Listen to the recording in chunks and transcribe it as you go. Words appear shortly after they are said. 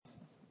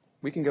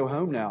We can go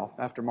home now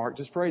after Mark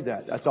just prayed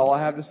that. That's all I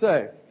have to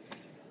say.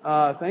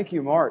 Thank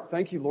you, Mark.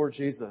 Thank you, Lord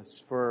Jesus,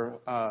 for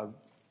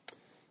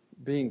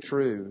being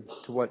true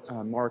to what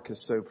Mark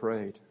has so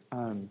prayed.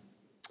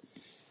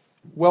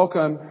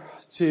 Welcome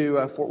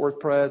to Fort Worth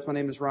Pres. My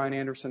name is Ryan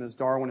Anderson. As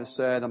Darwin has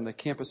said, I'm the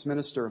campus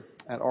minister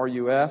at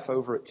RUF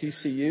over at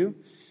TCU.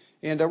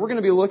 And we're going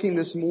to be looking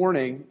this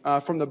morning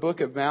from the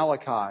book of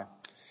Malachi.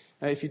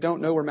 If you don't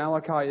know where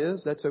Malachi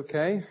is, that's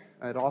okay.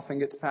 It often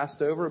gets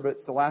passed over, but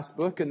it's the last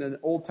book in the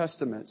Old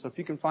Testament. So if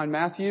you can find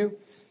Matthew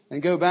and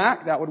go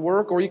back, that would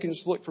work. Or you can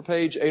just look for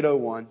page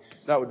 801.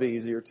 That would be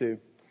easier too.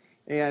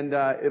 And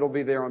it'll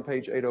be there on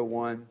page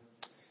 801.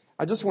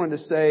 I just wanted to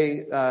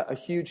say a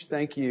huge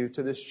thank you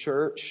to this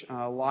church.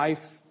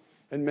 Life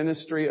and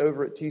ministry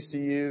over at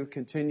TCU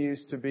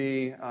continues to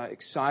be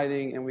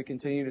exciting, and we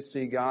continue to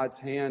see God's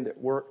hand at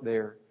work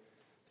there.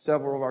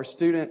 Several of our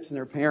students and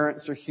their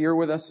parents are here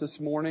with us this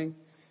morning,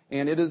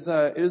 and it is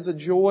a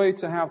joy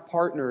to have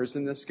partners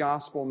in this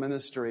gospel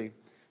ministry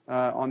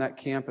on that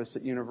campus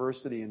at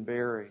University in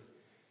Barry.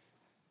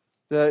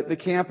 The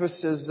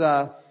campus is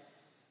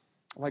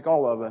like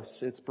all of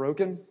us. It's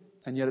broken,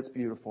 and yet it's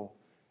beautiful.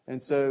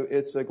 And so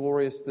it's a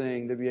glorious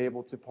thing to be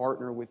able to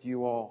partner with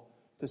you all,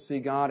 to see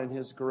God in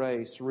His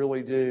grace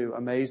really do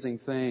amazing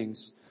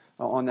things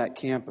on that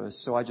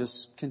campus. So I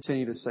just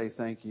continue to say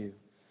thank you.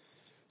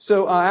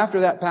 So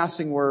after that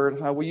passing word,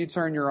 will you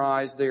turn your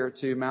eyes there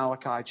to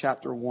Malachi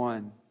chapter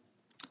 1.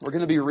 We're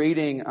going to be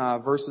reading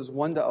verses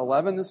 1 to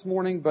 11 this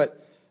morning,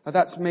 but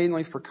that's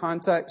mainly for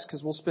context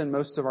because we'll spend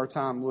most of our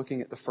time looking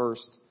at the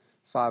first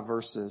 5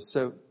 verses.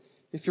 So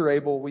if you're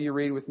able, will you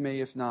read with me?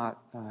 If not,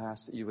 I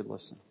ask that you would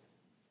listen.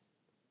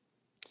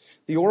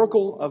 The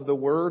oracle of the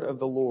word of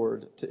the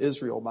Lord to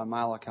Israel by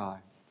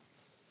Malachi.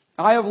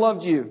 I have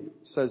loved you,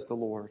 says the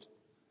Lord.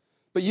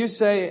 But you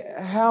say,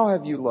 how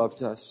have you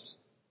loved us?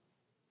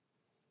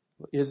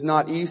 Is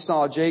not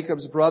Esau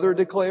Jacob's brother,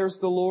 declares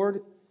the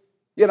Lord?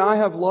 Yet I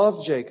have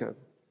loved Jacob,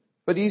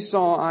 but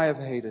Esau I have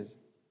hated.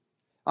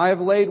 I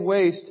have laid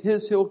waste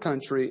his hill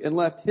country and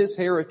left his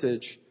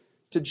heritage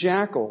to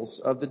jackals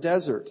of the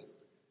desert.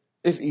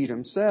 If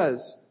Edom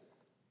says,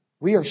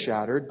 we are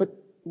shattered, but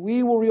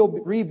we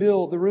will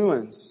rebuild the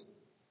ruins.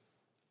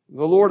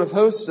 The Lord of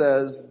hosts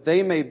says,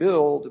 they may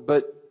build,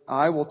 but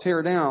I will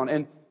tear down,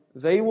 and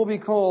they will be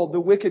called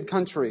the wicked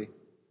country,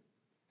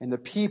 and the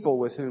people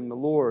with whom the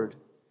Lord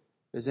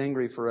is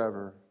angry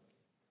forever.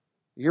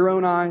 Your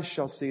own eyes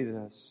shall see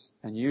this,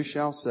 and you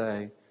shall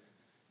say,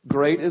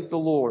 great is the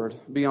Lord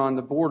beyond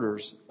the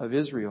borders of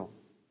Israel.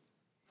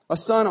 A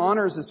son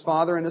honors his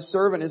father, and a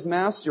servant his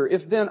master.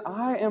 If then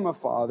I am a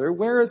father,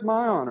 where is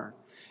my honor?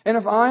 And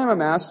if I am a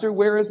master,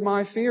 where is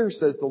my fear,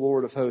 says the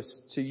Lord of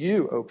hosts to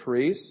you, O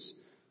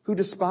priests, who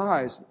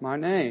despise my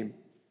name.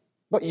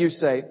 But you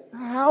say,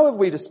 how have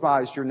we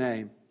despised your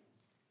name?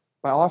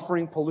 By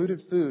offering polluted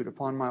food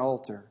upon my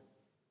altar.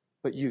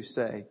 But you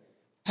say,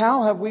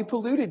 how have we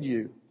polluted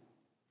you?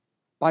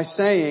 By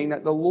saying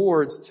that the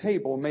Lord's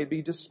table may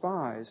be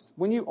despised.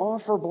 When you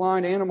offer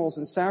blind animals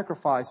in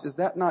sacrifice, is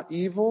that not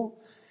evil?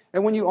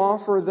 And when you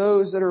offer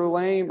those that are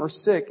lame or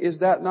sick, is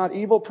that not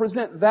evil?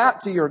 Present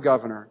that to your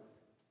governor.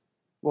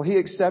 Will he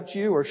accept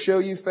you or show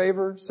you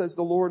favor, says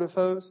the Lord of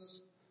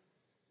hosts?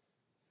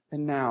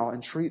 And now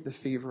entreat the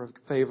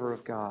favor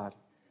of God,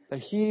 that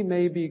He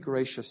may be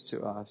gracious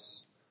to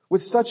us.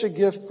 With such a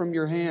gift from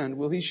your hand,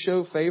 will He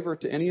show favor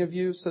to any of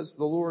you, says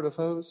the Lord of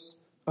hosts?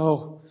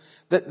 Oh,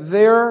 that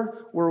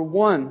there were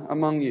one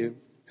among you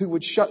who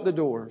would shut the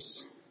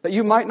doors, that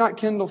you might not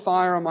kindle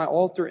fire on my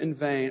altar in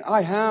vain.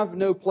 I have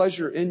no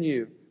pleasure in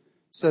you,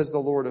 says the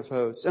Lord of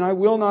hosts, and I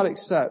will not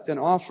accept an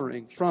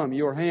offering from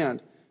your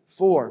hand.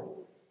 For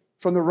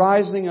from the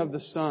rising of the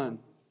sun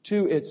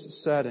to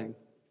its setting,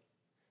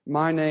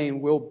 my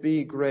name will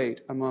be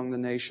great among the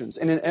nations.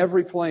 And in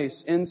every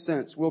place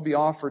incense will be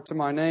offered to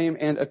my name,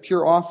 and a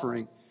pure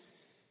offering.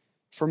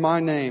 For my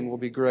name will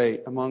be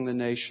great among the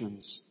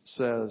nations,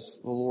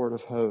 says the Lord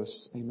of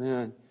hosts.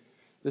 Amen.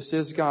 This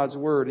is God's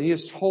word. He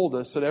has told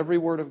us that every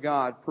word of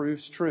God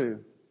proves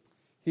true.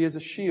 He is a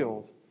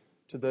shield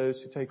to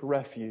those who take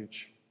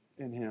refuge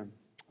in Him.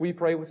 Will you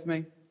pray with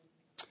me?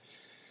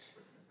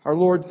 Our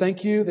Lord,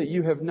 thank you that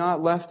you have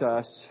not left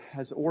us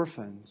as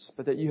orphans,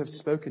 but that you have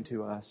spoken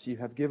to us. You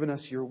have given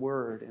us your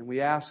word. And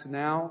we ask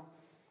now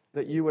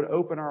that you would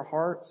open our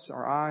hearts,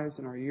 our eyes,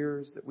 and our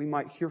ears, that we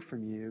might hear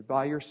from you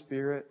by your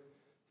Spirit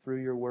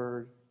through your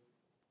word.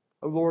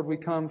 Oh Lord, we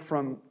come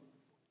from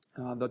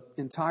the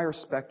entire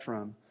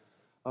spectrum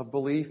of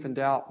belief and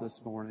doubt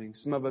this morning.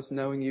 Some of us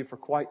knowing you for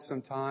quite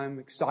some time,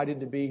 excited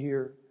to be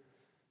here.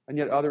 And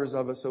yet others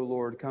of us, oh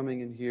Lord,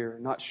 coming in here,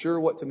 not sure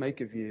what to make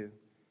of you.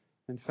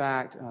 In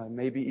fact,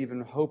 maybe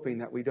even hoping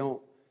that we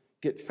don't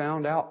get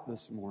found out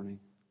this morning,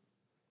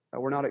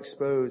 that we're not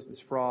exposed as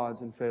frauds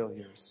and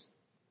failures.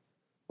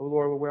 Oh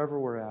Lord, wherever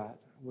we're at,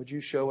 would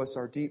you show us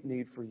our deep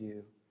need for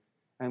you?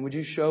 And would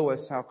you show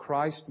us how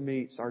Christ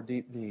meets our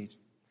deep need?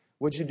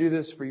 Would you do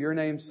this for your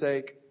name's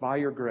sake, by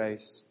your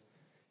grace?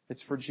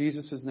 It's for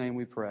Jesus' name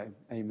we pray.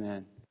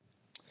 Amen.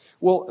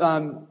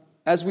 Well,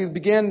 as we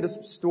begin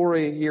this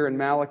story here in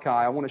Malachi,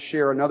 I want to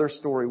share another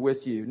story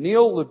with you.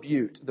 Neil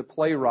LaBute, the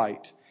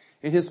playwright,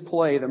 in his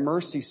play, The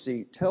Mercy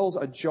Seat, tells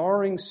a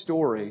jarring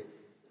story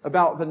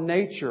about the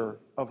nature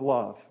of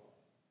love.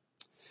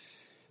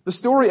 The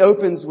story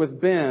opens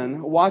with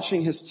Ben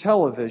watching his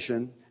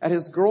television at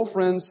his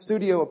girlfriend's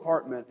studio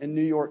apartment in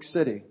New York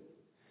City,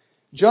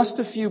 just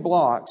a few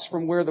blocks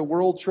from where the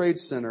World Trade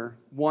Center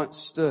once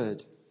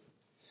stood.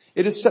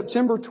 It is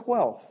September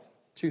 12th,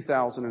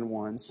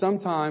 2001,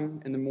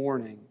 sometime in the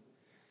morning,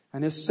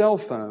 and his cell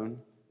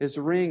phone is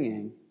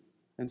ringing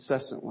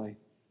incessantly.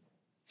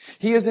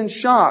 He is in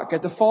shock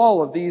at the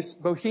fall of these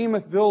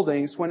behemoth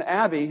buildings when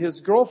Abby, his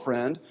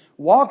girlfriend,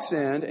 walks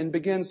in and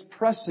begins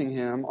pressing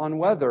him on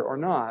whether or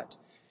not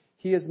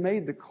he has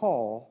made the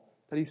call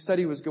that he said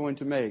he was going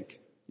to make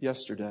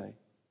yesterday.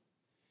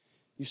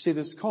 You see,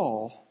 this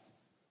call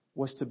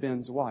was to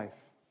Ben's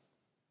wife.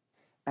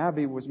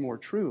 Abby was more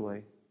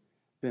truly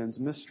Ben's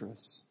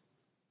mistress,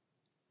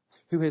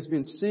 who has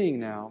been seeing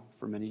now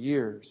for many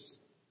years.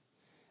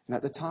 And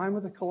at the time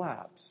of the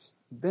collapse,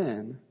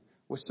 Ben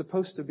was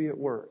supposed to be at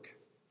work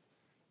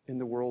in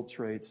the World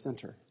Trade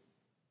Center.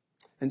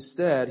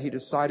 Instead, he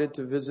decided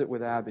to visit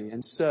with Abby,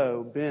 and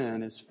so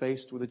Ben is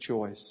faced with a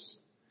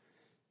choice.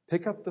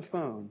 Pick up the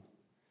phone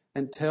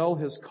and tell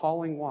his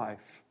calling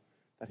wife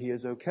that he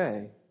is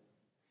okay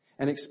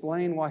and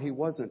explain why he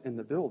wasn't in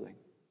the building.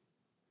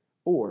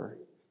 Or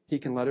he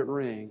can let it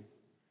ring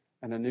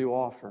and a new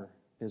offer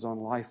is on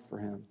life for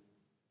him.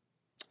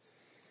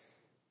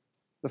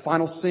 The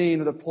final scene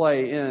of the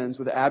play ends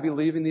with Abby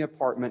leaving the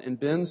apartment and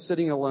Ben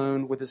sitting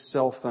alone with his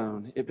cell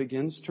phone. It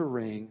begins to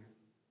ring,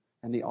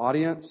 and the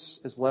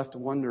audience is left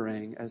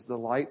wondering as the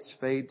lights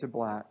fade to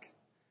black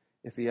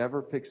if he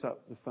ever picks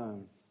up the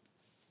phone.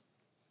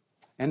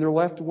 And they're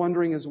left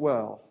wondering as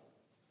well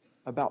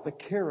about the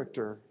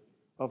character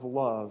of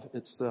love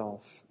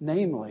itself.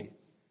 Namely,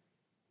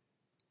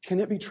 can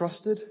it be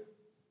trusted?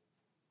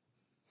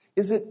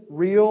 Is it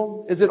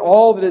real? Is it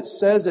all that it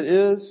says it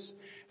is?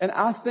 And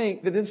I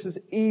think that this is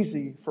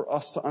easy for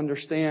us to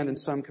understand in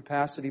some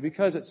capacity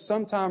because at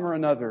some time or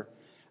another,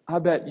 I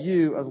bet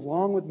you,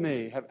 along with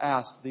me, have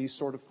asked these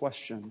sort of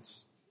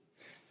questions.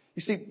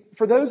 You see,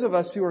 for those of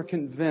us who are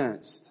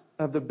convinced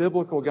of the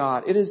biblical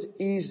God, it is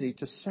easy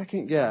to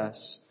second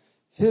guess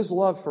His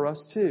love for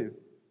us too.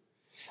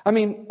 I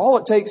mean, all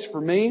it takes for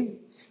me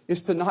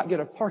is to not get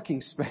a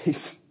parking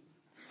space.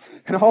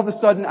 And all of a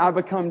sudden I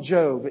become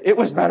Job. It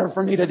was better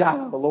for me to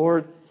die,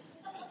 Lord.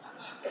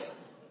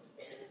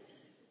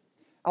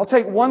 I'll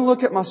take one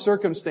look at my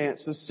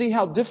circumstances, see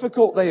how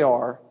difficult they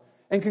are,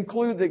 and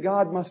conclude that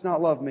God must not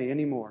love me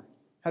anymore.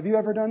 Have you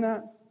ever done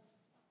that?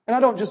 And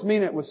I don't just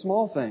mean it with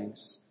small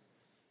things.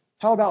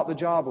 How about the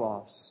job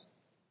loss?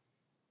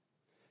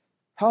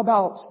 How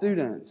about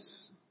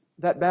students,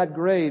 that bad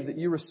grade that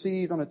you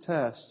received on a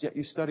test, yet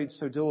you studied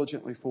so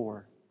diligently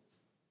for?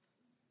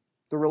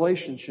 The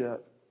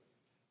relationship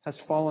has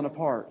fallen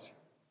apart,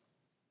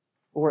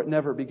 or it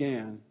never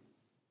began,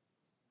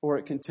 or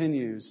it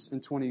continues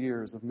in 20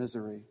 years of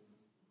misery.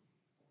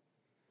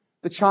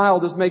 The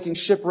child is making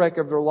shipwreck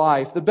of their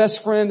life. The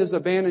best friend has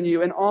abandoned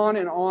you, and on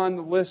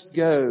the list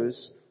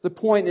goes. The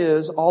point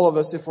is, all of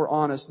us, if we're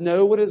honest,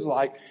 know what it's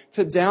like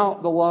to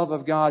doubt the love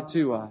of God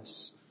to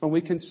us when we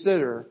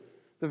consider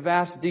the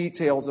vast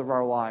details of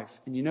our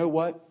life. And you know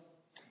what?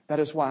 That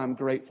is why I'm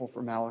grateful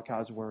for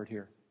Malachi's word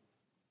here.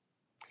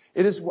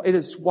 It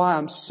is why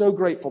I'm so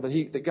grateful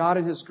that God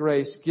in His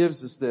grace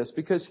gives us this,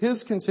 because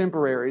his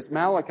contemporaries,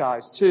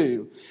 Malachi's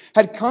too,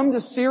 had come to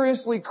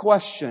seriously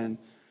question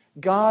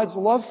God's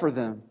love for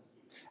them.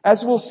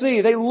 As we'll see,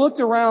 they looked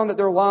around at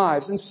their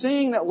lives and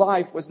seeing that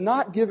life was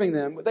not giving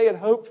them what they had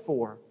hoped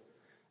for,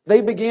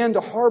 they began to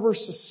harbor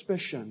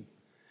suspicion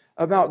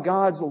about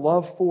God's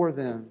love for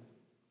them.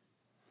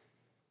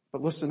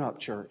 But listen up,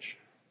 church.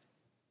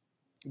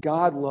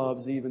 God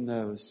loves even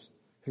those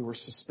who are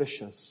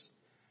suspicious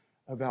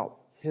about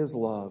His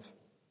love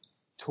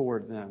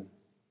toward them.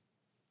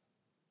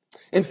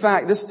 In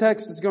fact, this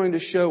text is going to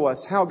show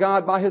us how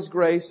God, by His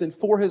grace and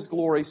for His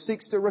glory,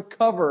 seeks to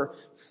recover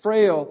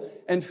frail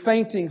and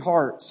fainting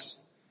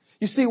hearts.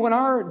 You see, when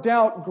our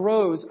doubt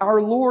grows,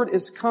 our Lord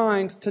is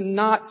kind to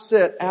not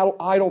sit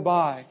idle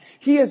by.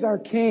 He is our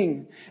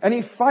King, and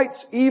He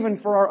fights even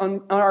for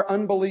our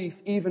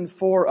unbelief, even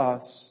for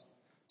us.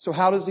 So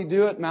how does He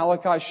do it?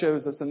 Malachi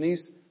shows us in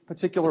these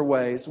particular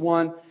ways.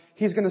 One,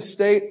 He's going to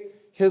state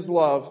His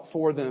love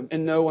for them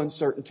in no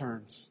uncertain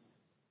terms.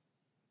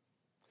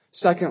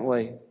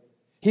 Secondly,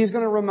 He's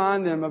going to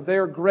remind them of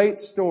their great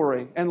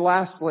story. And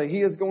lastly,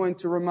 He is going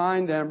to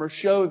remind them or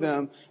show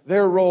them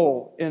their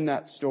role in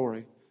that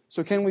story.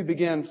 So can we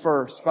begin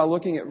first by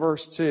looking at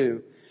verse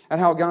 2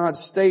 and how God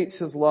states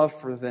His love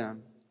for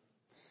them?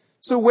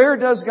 So where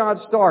does God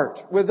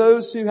start? With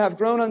those who have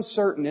grown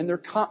uncertain in their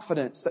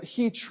confidence that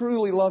He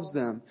truly loves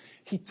them.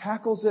 He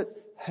tackles it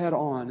head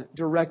on,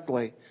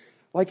 directly.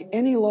 Like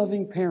any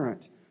loving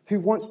parent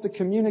who wants to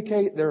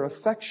communicate their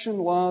affection,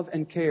 love,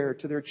 and care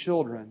to their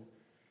children,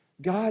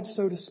 God,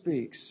 so to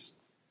speak,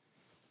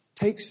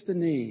 takes the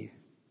knee,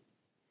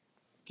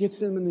 gets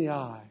him in the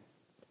eye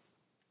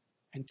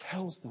and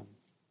tells them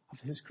of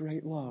His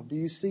great love. Do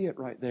you see it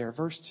right there?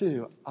 Verse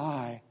 2,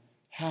 I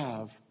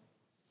have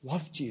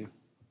loved you.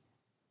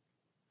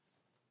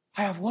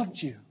 I have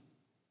loved you.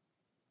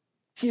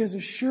 He is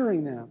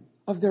assuring them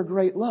of their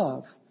great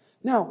love.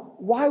 Now,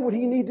 why would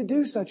He need to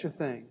do such a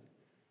thing?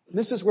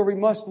 This is where we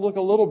must look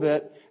a little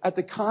bit at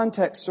the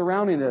context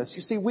surrounding this.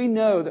 You see, we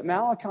know that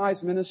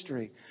Malachi's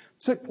ministry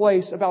took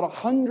place about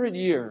 100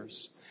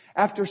 years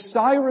after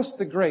Cyrus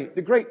the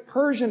great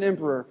Persian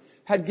emperor,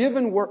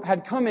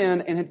 had come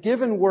in and had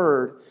given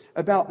word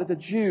about that the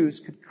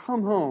Jews could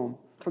come home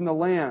from the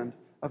land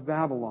of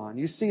Babylon.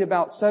 You see,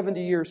 about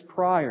 70 years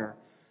prior,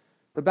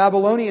 the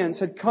Babylonians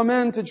had come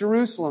into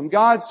Jerusalem,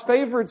 God's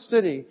favored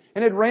city,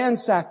 and had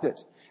ransacked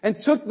it and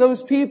took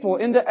those people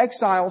into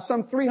exile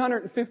some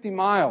 350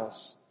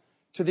 miles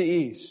to the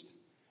east.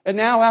 And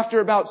now,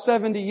 after about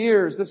 70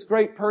 years, this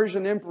great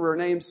Persian emperor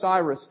named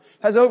Cyrus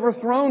has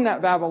overthrown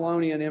that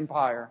Babylonian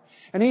empire.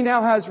 And he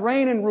now has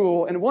reign and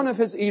rule, and one of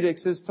his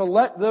edicts is to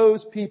let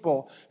those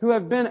people who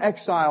have been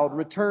exiled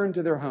return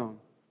to their home.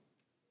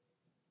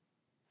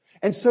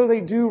 And so they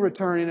do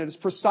return, and it is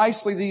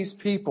precisely these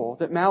people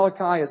that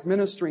Malachi is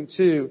ministering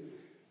to,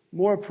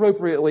 more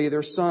appropriately,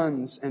 their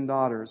sons and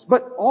daughters.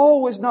 But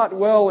all was not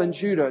well in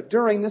Judah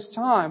during this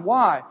time.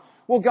 Why?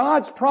 Well,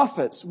 God's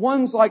prophets,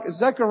 ones like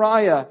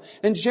Zechariah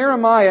and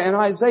Jeremiah and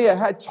Isaiah,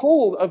 had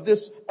told of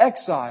this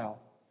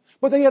exile.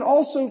 But they had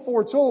also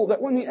foretold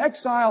that when the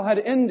exile had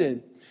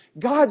ended,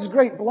 God's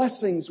great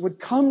blessings would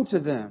come to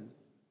them.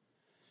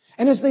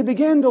 And as they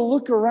began to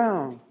look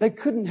around, they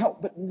couldn't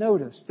help but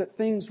notice that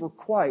things were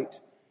quite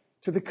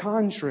to the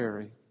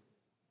contrary.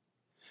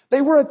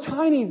 They were a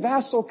tiny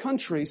vassal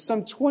country,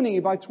 some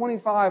 20 by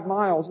 25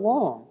 miles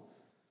long.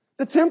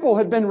 The temple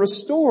had been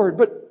restored,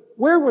 but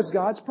where was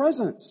God's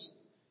presence?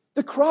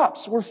 The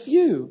crops were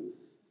few.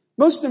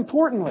 Most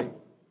importantly,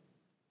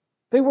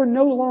 they were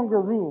no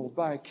longer ruled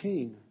by a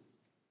king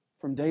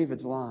from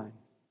David's line.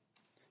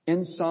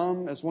 In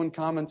sum, as one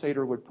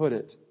commentator would put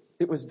it,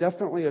 it was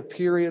definitely a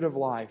period of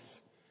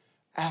life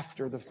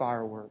after the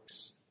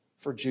fireworks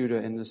for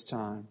Judah in this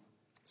time.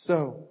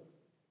 So,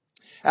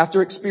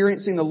 after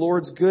experiencing the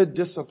Lord's good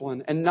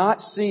discipline and not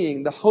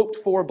seeing the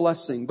hoped-for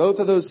blessing, both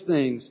of those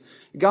things,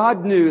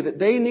 God knew that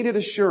they needed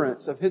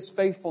assurance of His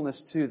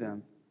faithfulness to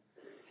them.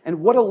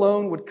 And what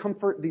alone would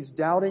comfort these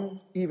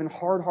doubting, even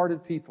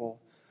hard-hearted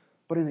people,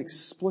 but an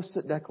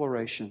explicit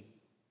declaration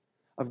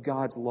of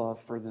God's love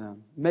for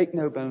them. Make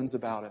no bones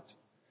about it.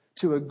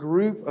 To a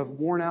group of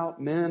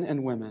worn-out men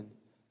and women,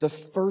 the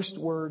first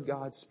word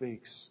God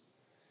speaks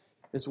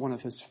is one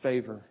of His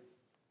favor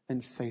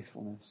and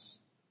faithfulness.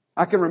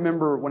 I can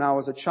remember when I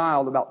was a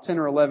child, about 10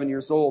 or 11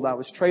 years old, I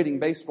was trading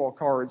baseball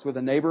cards with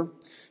a neighbor.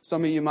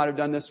 Some of you might have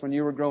done this when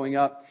you were growing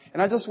up.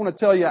 And I just want to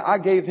tell you, I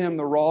gave him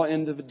the raw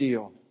end of the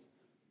deal.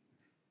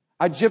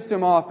 I gypped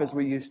him off, as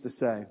we used to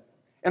say,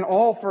 and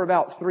all for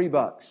about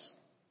 $3.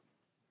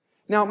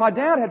 Now, my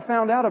dad had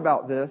found out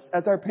about this,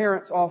 as our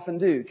parents often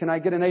do. Can I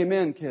get an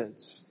amen,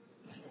 kids?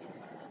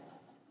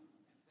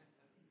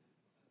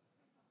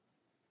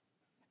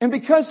 And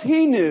because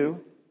he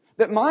knew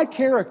that my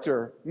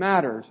character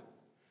mattered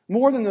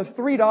more than the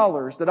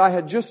 $3 that I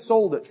had just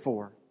sold it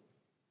for,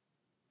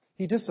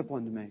 he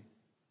disciplined me.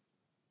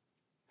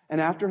 And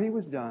after he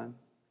was done,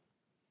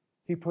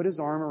 he put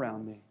his arm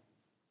around me,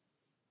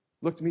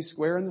 looked me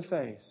square in the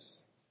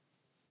face,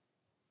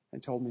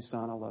 and told me,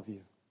 "Son, I love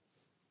you.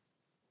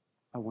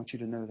 I want you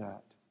to know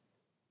that."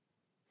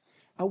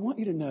 I want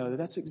you to know that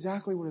that's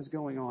exactly what is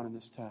going on in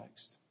this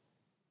text.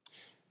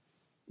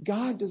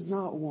 God does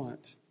not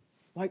want,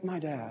 like my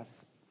dad,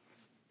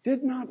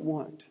 did not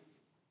want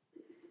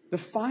the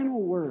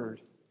final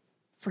word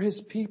for His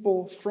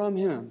people from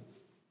Him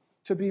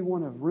to be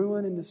one of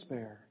ruin and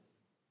despair,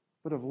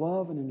 but of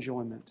love and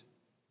enjoyment.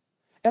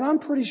 And I'm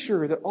pretty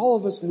sure that all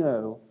of us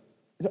know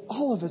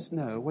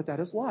what that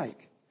is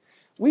like.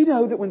 We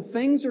know that when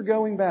things are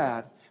going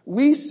bad,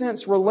 we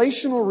sense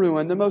relational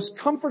ruin. The most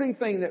comforting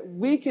thing that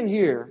we can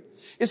hear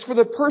is for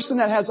the person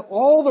that has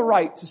all the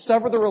right to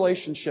sever the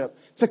relationship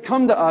to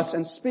come to us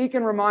and speak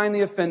and remind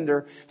the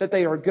offender that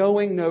they are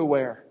going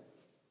nowhere,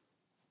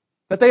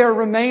 that they are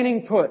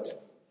remaining put,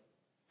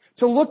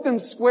 to look them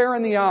square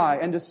in the eye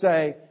and to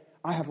say,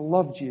 "I have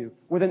loved you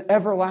with an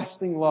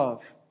everlasting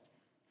love.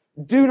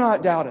 Do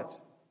not doubt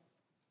it."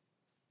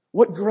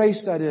 What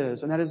grace that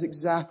is, and that is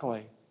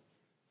exactly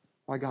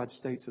why God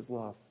states His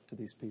love to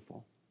these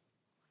people.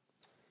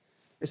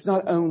 It's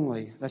not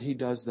only that He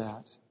does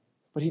that,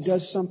 but He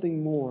does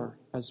something more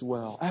as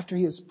well. After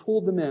He has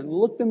pulled them in,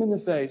 looked them in the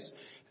face,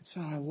 and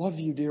said, "I love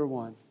you, dear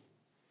one,"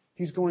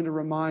 He's going to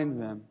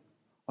remind them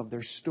of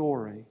their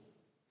story.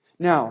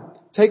 Now,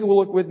 take a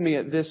look with me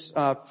at this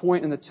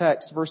point in the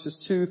text,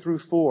 verses 2 through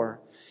 4.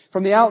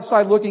 From the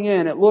outside looking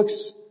in, it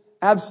looks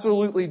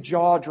absolutely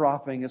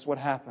jaw-dropping is what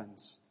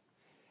happens.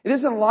 It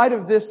is in light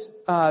of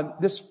this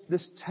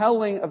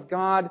telling of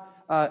God,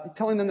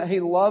 telling them that He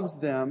loves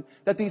them,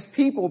 that these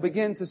people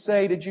begin to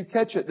say, did you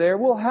catch it there?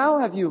 Well, how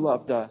have you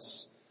loved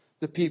us?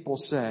 The people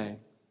say.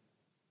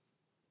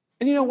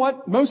 And you know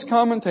what? Most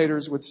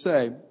commentators would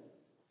say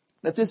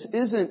that this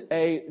isn't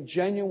a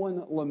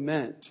genuine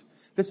lament.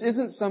 This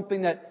isn't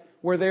something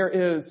where there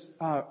is,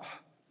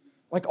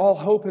 like all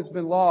hope has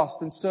been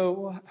lost. And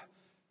so,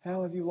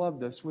 how have you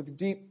loved us? With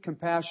deep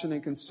compassion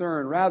and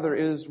concern. Rather,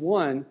 it is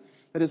one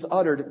that is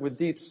uttered with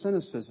deep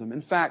cynicism.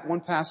 In fact,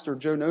 one pastor,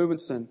 Joe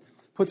Novenson,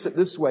 puts it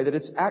this way, that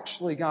it's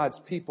actually God's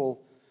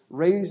people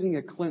raising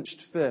a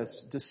clenched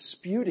fist,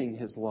 disputing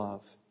His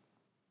love,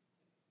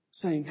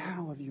 saying,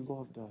 how have you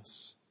loved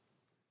us?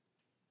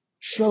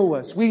 Show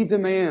us. We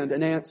demand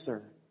an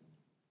answer.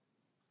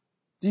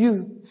 Do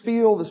you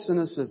feel the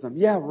cynicism?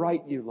 Yeah,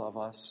 right, you love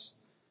us.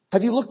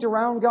 Have you looked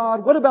around,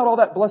 God? What about all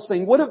that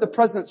blessing? What of the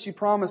presents you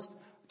promised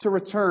to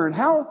return?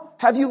 How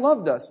have you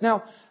loved us?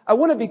 Now, I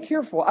want to be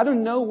careful. I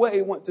don't no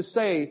way want to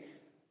say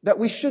that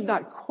we should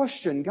not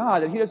question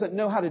God, and He doesn't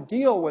know how to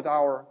deal with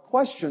our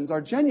questions,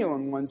 our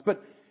genuine ones.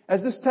 But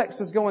as this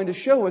text is going to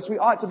show us, we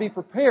ought to be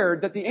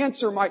prepared that the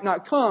answer might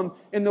not come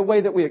in the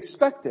way that we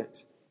expect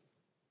it.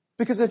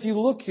 Because if you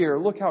look here,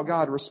 look how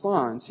God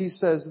responds. He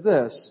says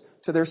this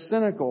to their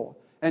cynical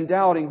and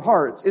doubting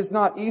hearts. Is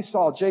not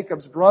Esau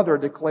Jacob's brother,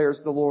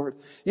 declares the Lord?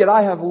 Yet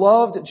I have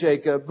loved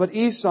Jacob, but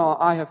Esau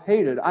I have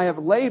hated. I have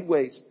laid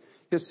waste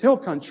his hill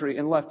country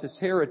and left his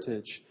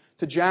heritage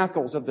to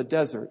jackals of the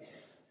desert.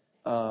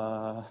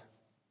 That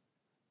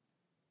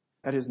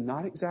is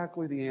not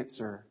exactly the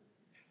answer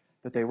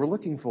that they were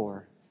looking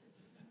for.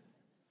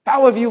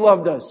 How have you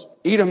loved us?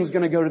 Edom's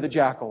going to go to the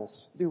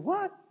jackals. Do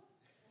what?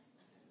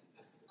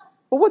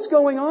 Well, what's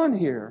going on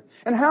here?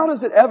 And how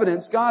does it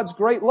evidence God's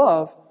great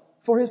love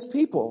for His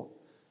people?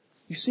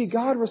 You see,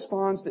 God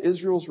responds to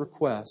Israel's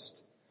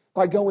request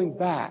by going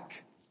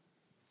back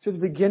to the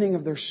beginning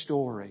of their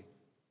story.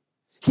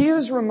 He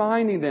is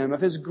reminding them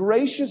of His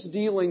gracious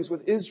dealings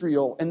with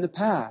Israel in the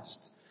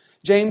past.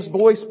 James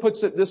Boyce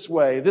puts it this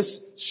way,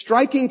 this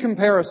striking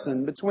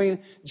comparison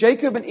between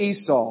Jacob and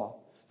Esau,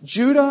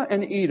 Judah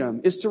and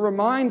Edom, is to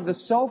remind the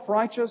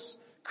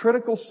self-righteous,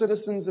 critical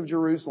citizens of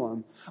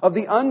Jerusalem of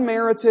the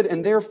unmerited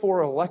and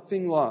therefore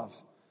electing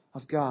love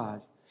of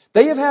God.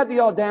 They have had the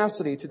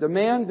audacity to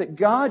demand that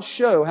God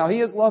show how He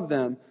has loved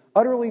them,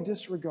 utterly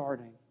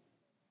disregarding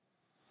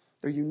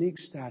their unique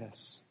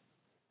status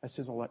as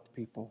His elect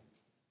people.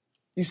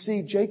 You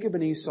see, Jacob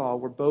and Esau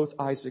were both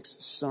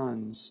Isaac's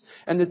sons,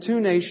 and the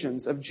two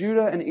nations of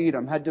Judah and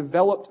Edom had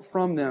developed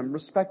from them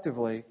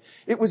respectively.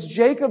 It was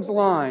Jacob's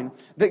line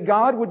that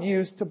God would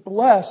use to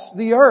bless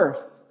the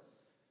earth.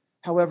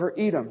 However,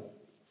 Edom,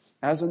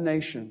 as a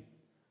nation,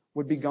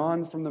 would be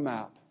gone from the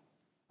map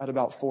at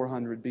about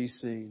 400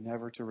 BC,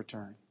 never to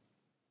return.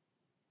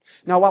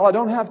 Now, while I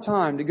don't have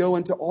time to go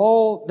into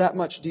all that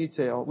much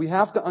detail, we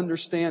have to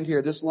understand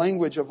here this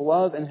language of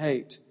love and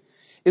hate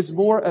is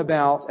more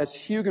about, as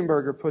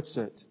Hugenberger puts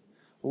it,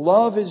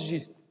 love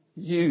is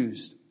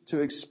used to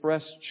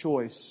express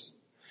choice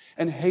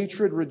and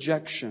hatred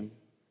rejection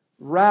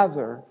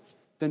rather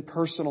than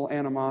personal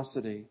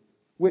animosity,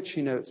 which,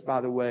 he notes, by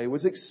the way,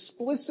 was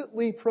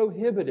explicitly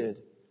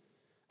prohibited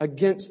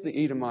against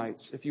the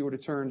Edomites, if you were to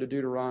turn to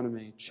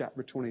Deuteronomy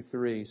chapter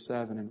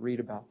 23:7 and read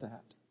about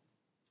that.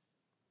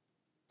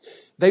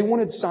 They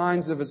wanted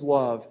signs of His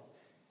love,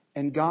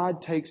 and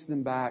God takes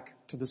them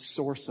back to the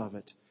source of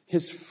it.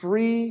 His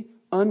free,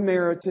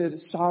 unmerited,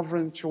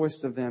 sovereign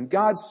choice of them.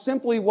 God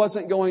simply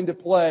wasn't going to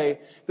play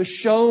the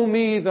show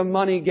me the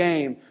money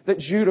game that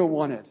Judah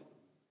wanted.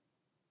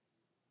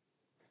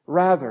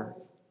 Rather,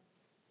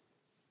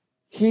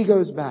 He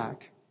goes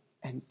back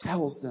and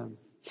tells them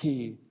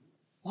He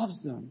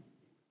loves them.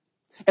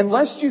 And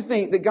lest you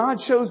think that God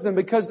chose them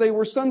because they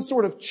were some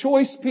sort of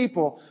choice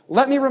people,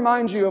 let me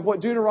remind you of what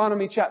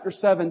Deuteronomy chapter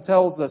 7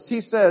 tells us. He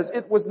says,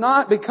 it was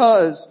not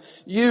because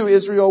you,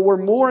 Israel, were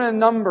more in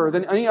number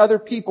than any other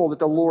people that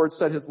the Lord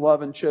set His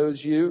love and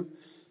chose you.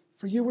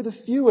 For you were the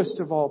fewest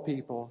of all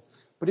people.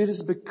 But it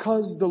is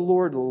because the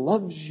Lord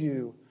loves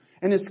you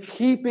and is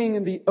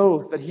keeping the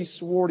oath that He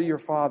swore to your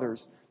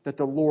fathers that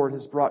the Lord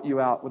has brought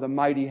you out with a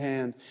mighty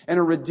hand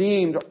and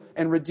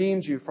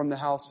redeemed you from the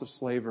house of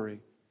slavery,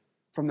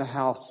 from the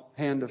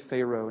hand of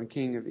Pharaoh and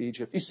king of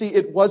Egypt. You see,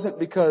 it wasn't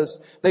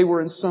because they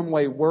were in some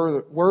way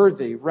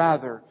worthy.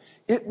 Rather,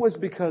 it was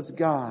because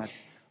God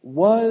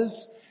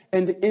was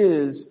and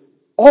is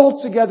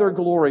altogether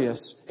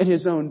glorious in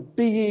His own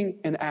being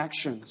and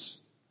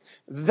actions.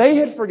 They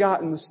had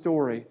forgotten the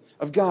story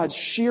of God's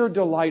sheer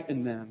delight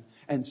in them,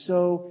 and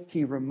so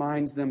He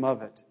reminds them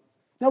of it.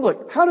 Now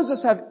look, how does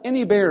this have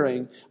any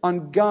bearing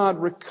on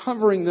God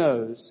recovering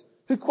those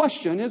who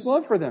question His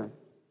love for them?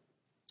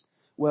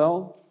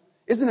 Well,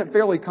 isn't it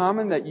fairly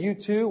common that you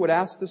too would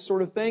ask this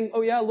sort of thing?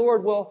 Oh yeah,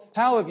 Lord, well,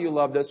 how have you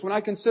loved us? When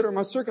I consider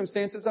my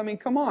circumstances,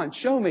 come on,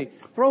 show me,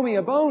 throw me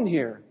a bone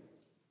here.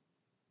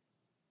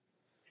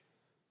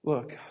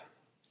 Look,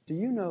 do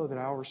you know that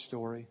our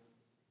story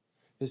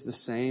is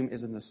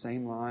in the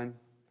same line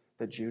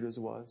that Judah's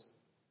was?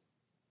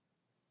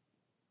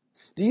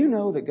 Do you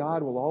know that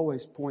God will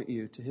always point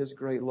you to His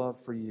great love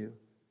for you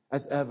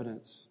as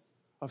evidence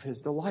of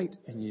His delight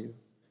in you?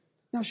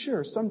 Now,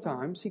 sure,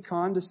 sometimes He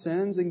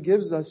condescends and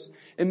gives us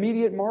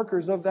immediate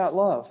markers of that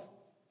love.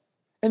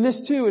 And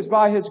this too is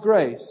by His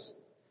grace.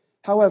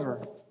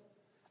 However,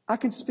 I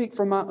can speak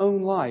from my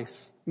own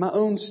life, my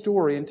own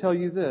story, and tell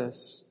you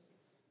this.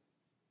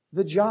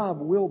 The job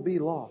will be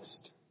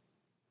lost.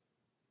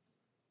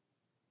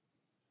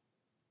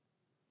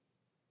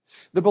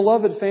 The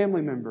beloved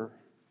family member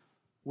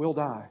will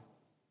die.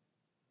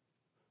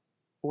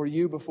 Or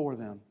you before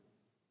them.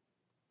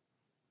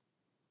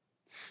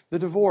 The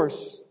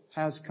divorce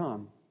has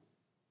come.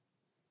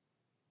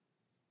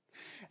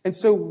 And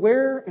so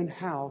where and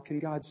how can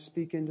God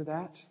speak into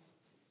that?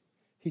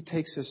 He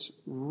takes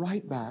us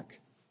right back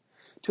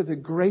to the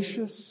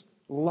gracious,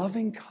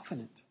 loving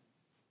covenant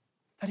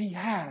that He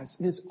has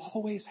and has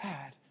always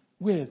had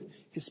with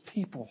His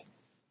people.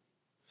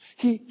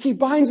 He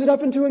binds it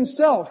up into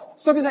Himself,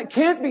 something that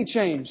can't be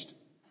changed,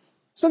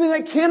 something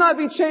that cannot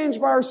be changed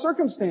by our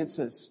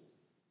circumstances.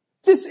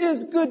 This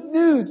is good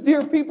news,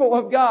 dear people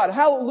of God.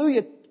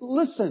 Hallelujah.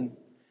 Listen,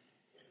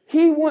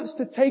 He wants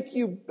to take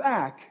you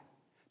back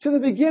to the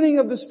beginning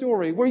of the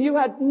story where you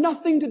had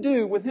nothing to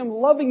do with Him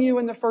loving you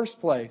in the first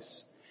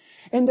place,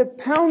 and to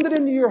pound it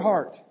into your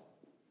heart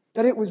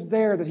that it was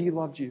there that He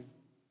loved you.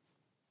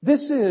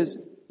 This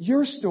is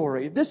your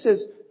story. This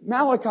is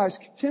Malachi's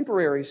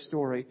contemporary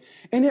story,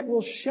 and it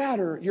will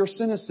shatter your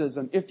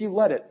cynicism if you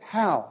let it.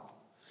 How?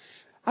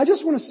 I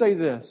just want to say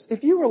this.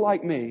 If you were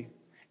like me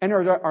and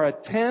are a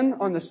 10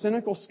 on the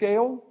cynical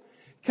scale,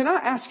 can I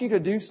ask you to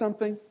do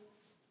something?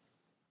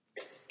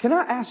 Can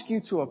I ask you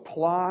to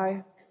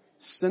apply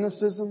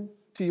cynicism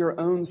to your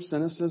own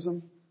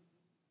cynicism?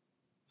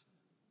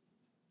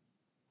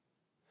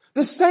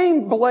 The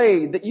same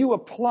blade that you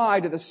apply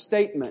to the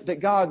statement that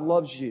God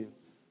loves you,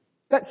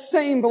 that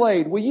same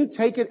blade, will you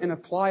take it and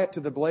apply it to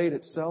the blade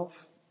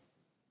itself?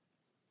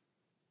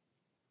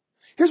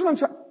 Here's what I'm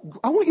trying.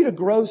 I want you to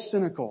grow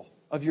cynical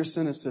of your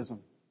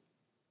cynicism.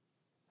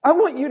 I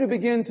want you to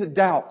begin to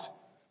doubt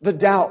the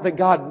doubt that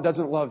God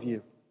doesn't love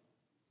you.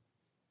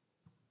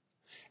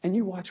 And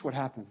you watch what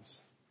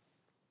happens.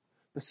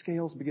 The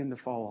scales begin to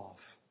fall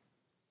off.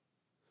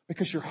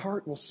 Because your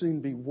heart will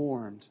soon be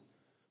warmed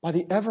by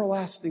the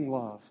everlasting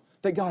love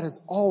that God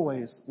has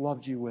always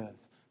loved you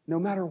with. No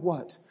matter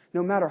what.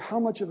 No matter how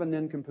much of a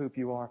nincompoop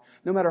you are.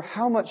 No matter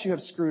how much you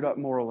have screwed up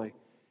morally.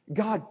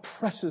 God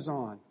presses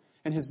on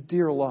in His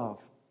dear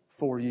love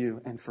for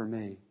you and for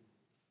me.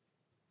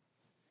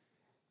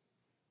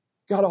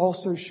 God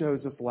also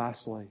shows us,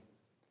 lastly,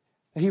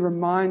 that He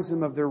reminds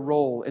them of their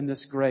role in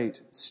this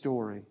great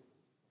story.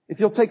 If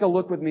you'll take a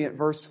look with me at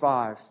verse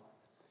 5,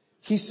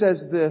 He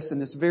says this in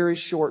this very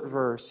short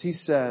verse. He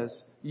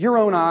says, "Your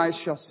own eyes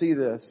shall see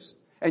this,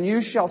 and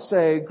you shall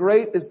say,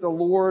 'Great is the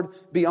Lord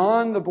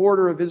beyond the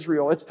border of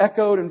Israel.'" It's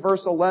echoed in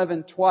verse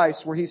 11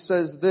 twice, where He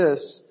says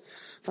this,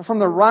 "For from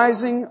the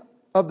rising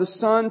of the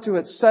sun to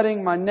its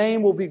setting, my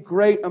name will be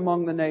great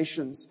among the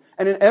nations.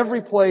 And in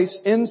every place,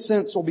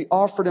 incense will be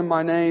offered in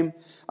my name."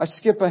 I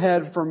skip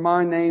ahead, "For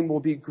my name will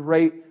be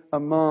great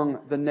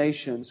among the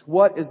nations."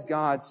 What is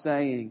God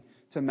saying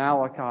to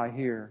Malachi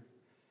here?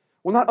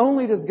 Well, not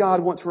only does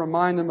God want to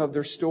remind them of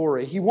their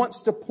story, He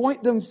wants to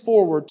point them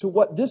forward to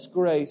what this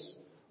grace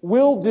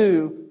will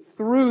do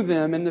through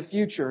them in the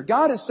future.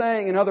 God is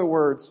saying, in other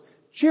words,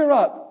 cheer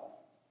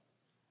up.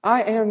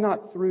 I am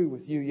not through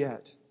with you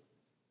yet.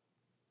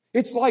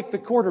 It's like the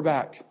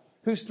quarterback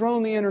who's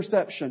thrown the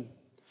interception.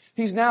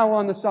 He's now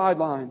on the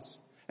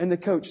sidelines, and the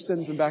coach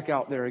sends him back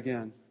out there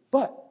again.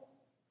 But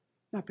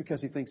not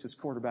because he thinks his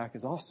quarterback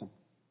is awesome,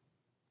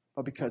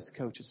 but because the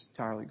coach is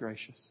entirely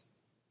gracious.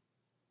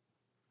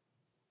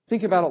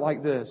 Think about it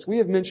like this. We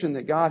have mentioned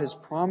that God has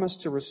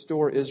promised to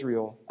restore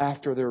Israel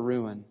after their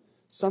ruin,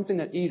 something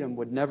that Edom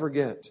would never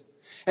get.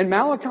 And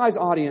Malachi's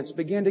audience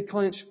began to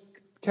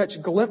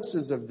catch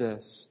glimpses of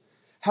this.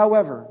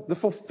 However, the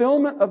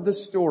fulfillment of the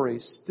story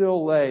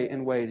still lay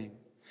in waiting.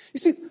 You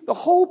see, the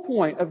whole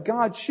point of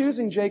God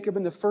choosing Jacob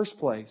in the first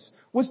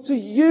place was to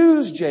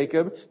use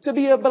Jacob to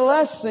be a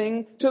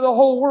blessing to the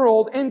whole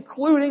world,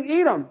 including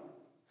Edom.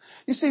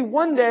 You see,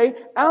 one day,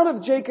 out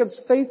of Jacob's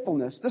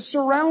faithfulness, the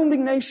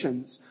surrounding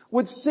nations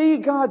would see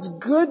God's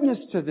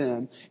goodness to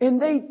them, and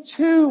they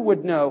too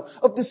would know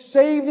of the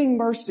saving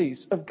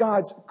mercies of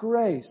God's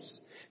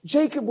grace.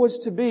 Jacob was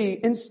to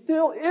be, and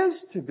still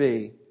is to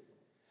be,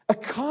 a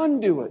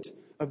conduit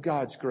of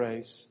God's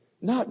grace,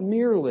 not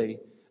merely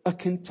a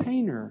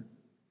container.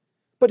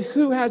 But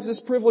who has this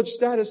privileged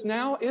status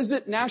now? Is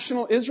it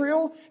national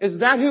Israel? Is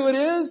that who it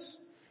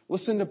is?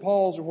 Listen to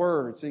Paul's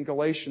words in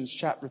Galatians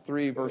chapter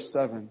 3, verse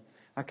 7.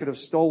 I could have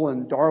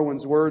stolen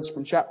Darwin's words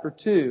from chapter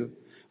 2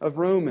 of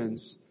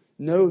Romans.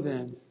 Know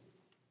then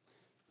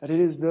that it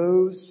is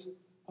those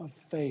of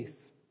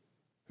faith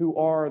who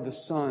are the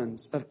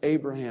sons of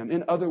Abraham.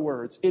 In other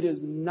words, it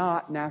is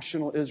not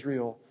national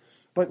Israel,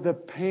 but the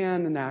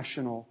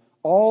pan-national,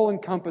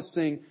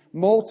 all-encompassing,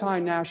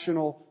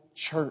 multinational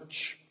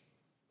church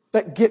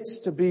that gets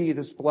to be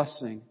this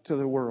blessing to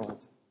the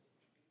world.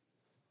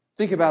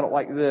 Think about it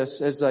like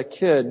this. As a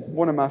kid,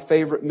 one of my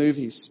favorite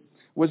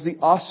movies was the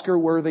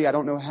Oscar-worthy, I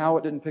don't know how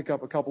it didn't pick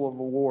up a couple of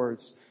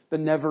awards, The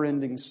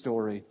Never-Ending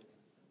Story.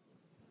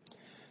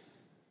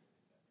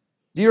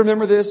 Do you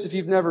remember this? If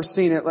you've never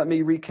seen it, let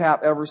me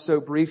recap ever so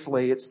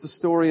briefly. It's the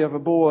story of a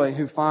boy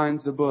who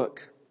finds a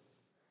book.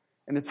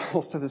 And it's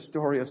also the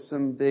story of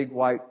some big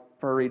white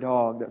furry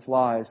dog that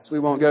flies. We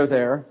won't go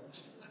there.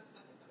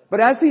 But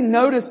as he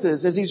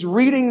notices, as he's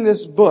reading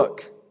this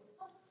book,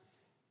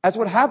 as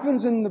what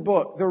happens in the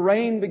book, the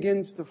rain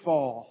begins to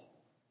fall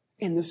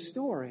in the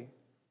story.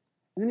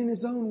 And then in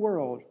his own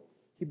world,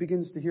 he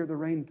begins to hear the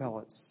rain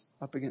pellets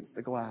up against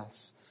the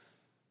glass.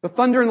 The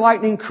thunder and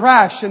lightning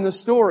crash in the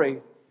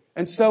story.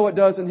 And so it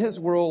does in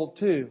his world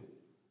too.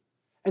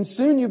 And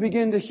soon you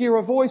begin to hear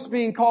a voice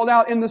being called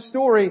out in the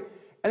story,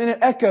 and then it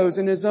echoes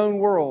in his own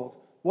world.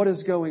 What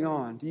is going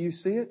on? Do you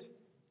see it?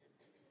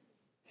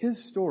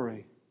 His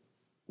story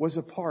was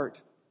a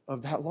part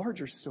of that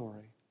larger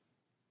story.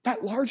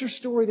 That larger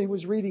story that he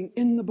was reading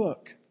in the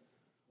book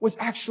was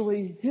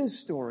actually his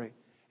story.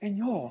 And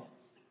y'all,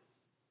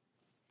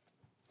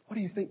 what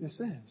do you think this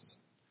is?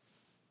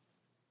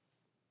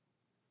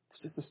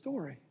 This is the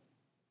story.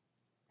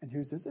 And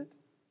whose is it?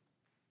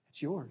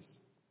 It's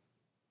yours.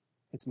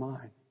 It's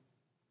mine.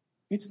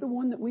 It's the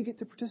one that we get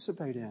to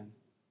participate in.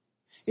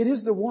 It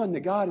is the one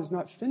that God is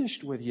not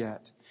finished with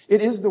yet.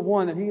 It is the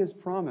one that He has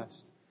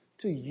promised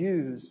to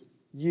use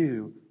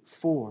you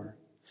for.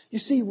 You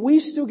see, we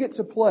still get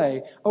to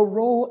play a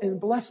role in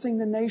blessing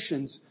the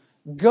nations.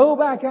 Go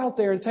back out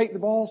there and take the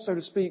ball, so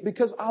to speak,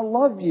 because I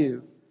love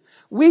you.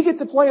 We get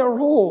to play a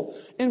role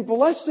in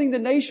blessing the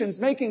nations,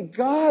 making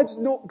God's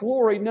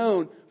glory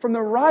known from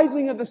the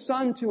rising of the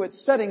sun to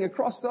its setting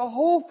across the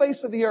whole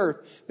face of the earth,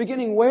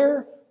 beginning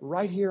where?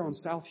 Right here on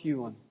South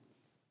Hewlin.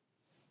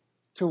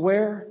 To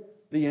where?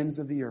 The ends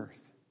of the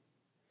earth.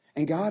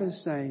 And God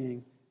is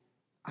saying,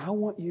 I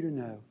want you to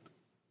know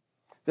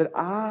that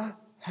I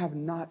have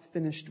not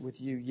finished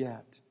with you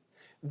yet.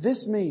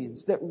 This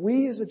means that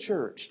we as a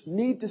church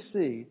need to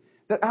see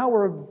that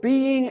our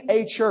being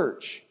a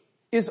church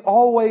is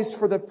always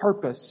for the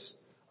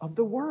purpose of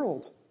the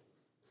world.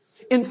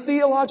 In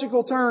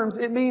theological terms,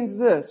 it means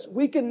this.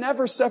 We can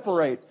never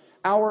separate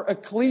our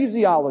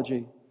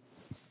ecclesiology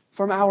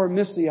from our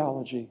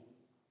missiology.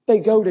 They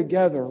go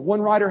together.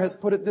 One writer has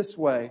put it this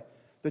way: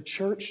 the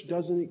church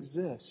doesn't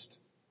exist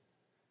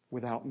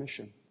without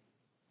mission.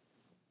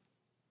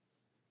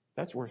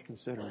 That's worth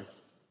considering.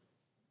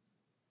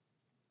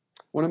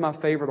 One of my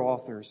favorite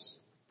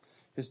authors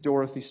is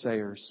Dorothy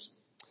Sayers.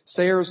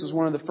 Sayers was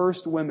one of the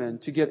first women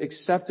to get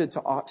accepted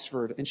to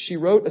Oxford, and she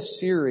wrote a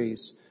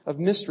series of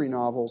mystery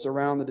novels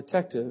around the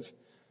detective,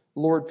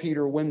 Lord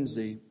Peter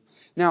Wimsey.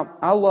 Now,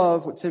 I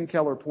love what Tim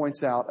Keller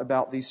points out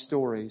about these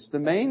stories. The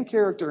main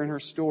character in her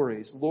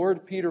stories,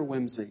 Lord Peter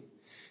Wimsey,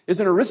 is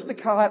an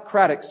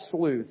aristocratic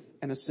sleuth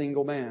and a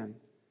single man.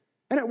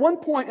 And at one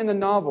point in the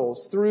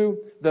novels,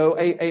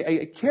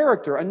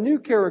 a new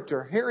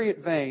character, Harriet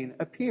Vane,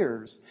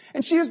 appears.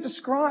 And she is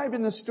described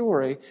in the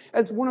story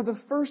as one of the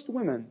first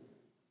women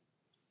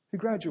who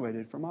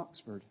graduated from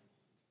Oxford.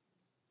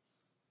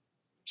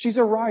 She's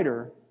a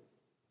writer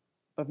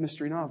of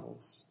mystery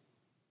novels.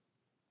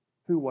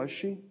 Who was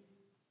she?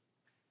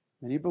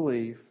 Many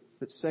believe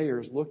that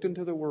Sayers looked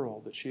into the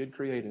world that she had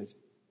created,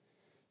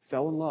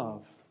 fell in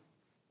love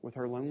with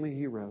her lonely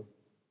hero,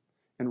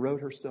 and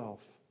wrote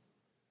herself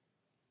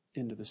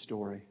into the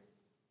story.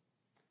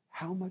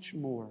 How much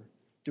more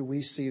do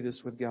we see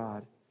this with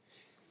God?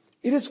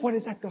 It is what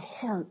is at the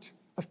heart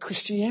of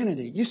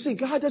Christianity. You see,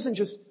 God doesn't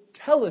just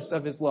tell us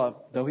of His love,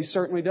 though He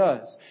certainly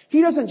does. He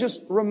doesn't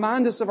just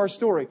remind us of our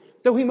story,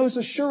 though He most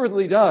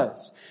assuredly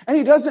does. And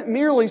He doesn't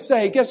merely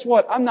say, guess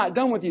what, I'm not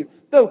done with you,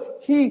 though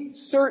He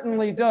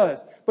certainly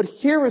does. But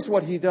here is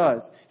what He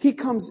does. He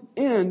comes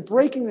in,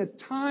 breaking the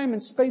time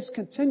and space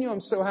continuum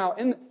somehow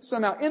in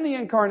the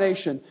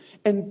incarnation,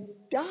 and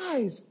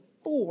dies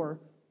for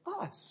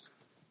us.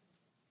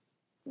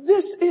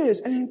 This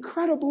is an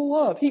incredible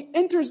love. He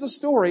enters the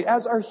story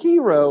as our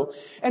hero,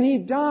 and He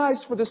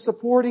dies for the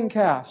supporting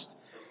cast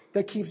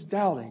that keeps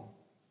doubting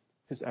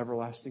His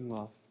everlasting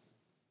love.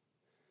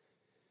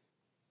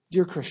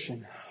 Dear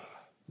Christian,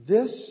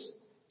 this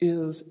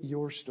is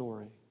your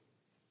story.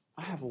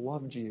 I have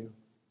loved you.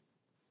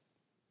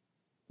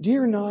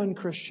 Dear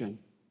non-Christian,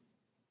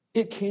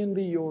 it can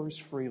be yours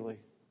freely.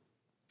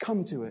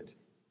 Come to it.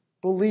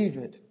 Believe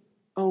it.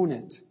 Own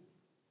it.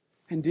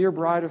 And dear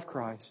bride of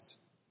Christ,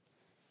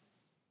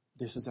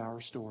 this is our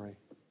story.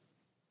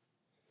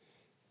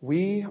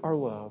 We are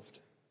loved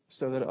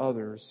so that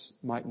others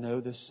might know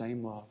this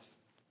same love.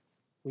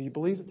 Will you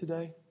believe it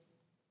today?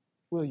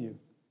 Will you?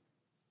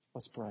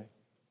 Let's pray.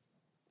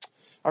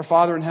 Our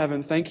Father in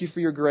heaven, thank You for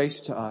Your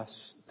grace to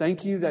us.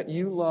 Thank You that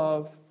You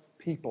love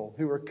people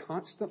who are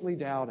constantly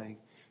doubting,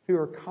 who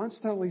are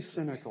constantly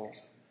cynical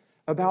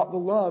about the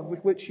love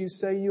with which You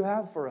say You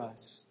have for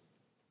us.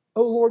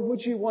 Oh Lord,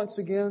 would You once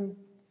again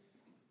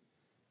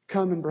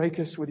come and break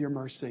us with Your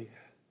mercy.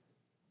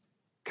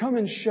 Come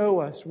and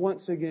show us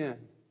once again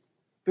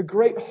the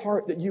great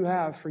heart that You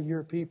have for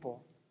Your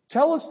people.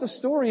 Tell us the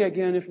story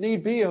again if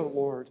need be, O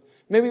Lord.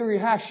 May we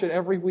rehash it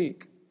every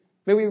week.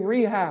 May we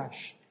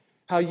rehash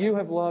how You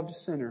have loved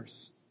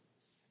sinners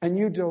and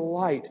You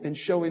delight in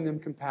showing them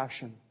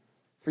compassion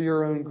for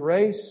your own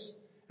grace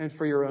and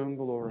for your own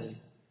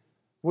glory.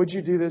 Would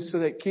you do this so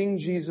that King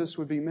Jesus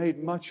would be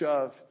made much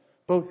of,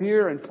 both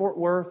here in Fort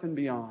Worth and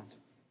beyond?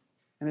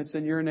 And it's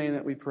in your name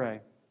that we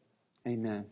pray. Amen.